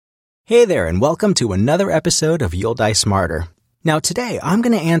Hey there, and welcome to another episode of You'll Die Smarter. Now today, I'm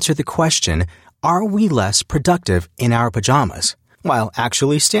going to answer the question, are we less productive in our pajamas while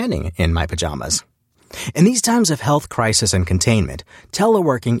actually standing in my pajamas? In these times of health crisis and containment,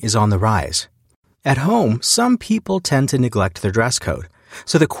 teleworking is on the rise. At home, some people tend to neglect their dress code.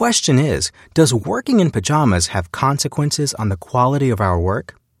 So the question is, does working in pajamas have consequences on the quality of our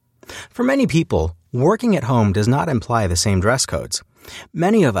work? For many people, working at home does not imply the same dress codes.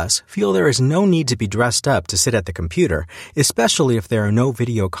 Many of us feel there is no need to be dressed up to sit at the computer, especially if there are no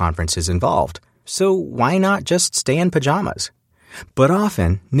video conferences involved. So why not just stay in pajamas? But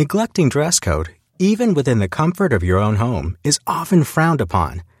often, neglecting dress code, even within the comfort of your own home, is often frowned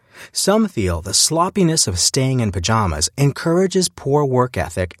upon. Some feel the sloppiness of staying in pajamas encourages poor work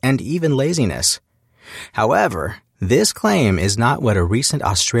ethic and even laziness. However, this claim is not what a recent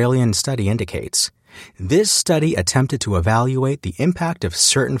Australian study indicates. This study attempted to evaluate the impact of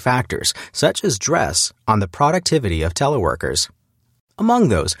certain factors, such as dress, on the productivity of teleworkers. Among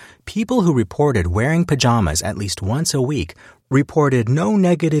those, people who reported wearing pajamas at least once a week reported no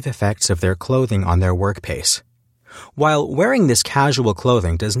negative effects of their clothing on their work pace. While wearing this casual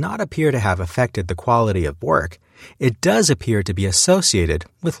clothing does not appear to have affected the quality of work, it does appear to be associated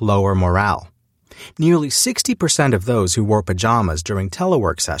with lower morale. Nearly 60% of those who wore pajamas during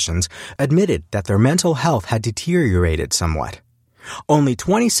telework sessions admitted that their mental health had deteriorated somewhat. Only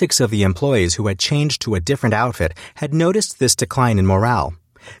 26 of the employees who had changed to a different outfit had noticed this decline in morale.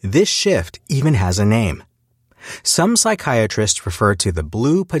 This shift even has a name. Some psychiatrists refer to the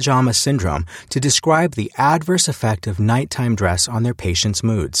blue pajama syndrome to describe the adverse effect of nighttime dress on their patients'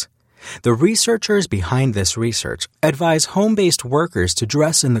 moods. The researchers behind this research advise home-based workers to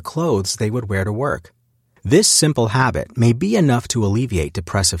dress in the clothes they would wear to work. This simple habit may be enough to alleviate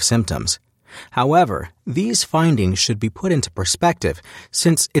depressive symptoms. However, these findings should be put into perspective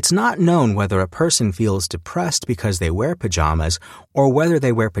since it's not known whether a person feels depressed because they wear pajamas or whether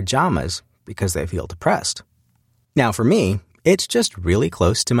they wear pajamas because they feel depressed. Now for me, it's just really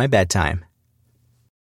close to my bedtime.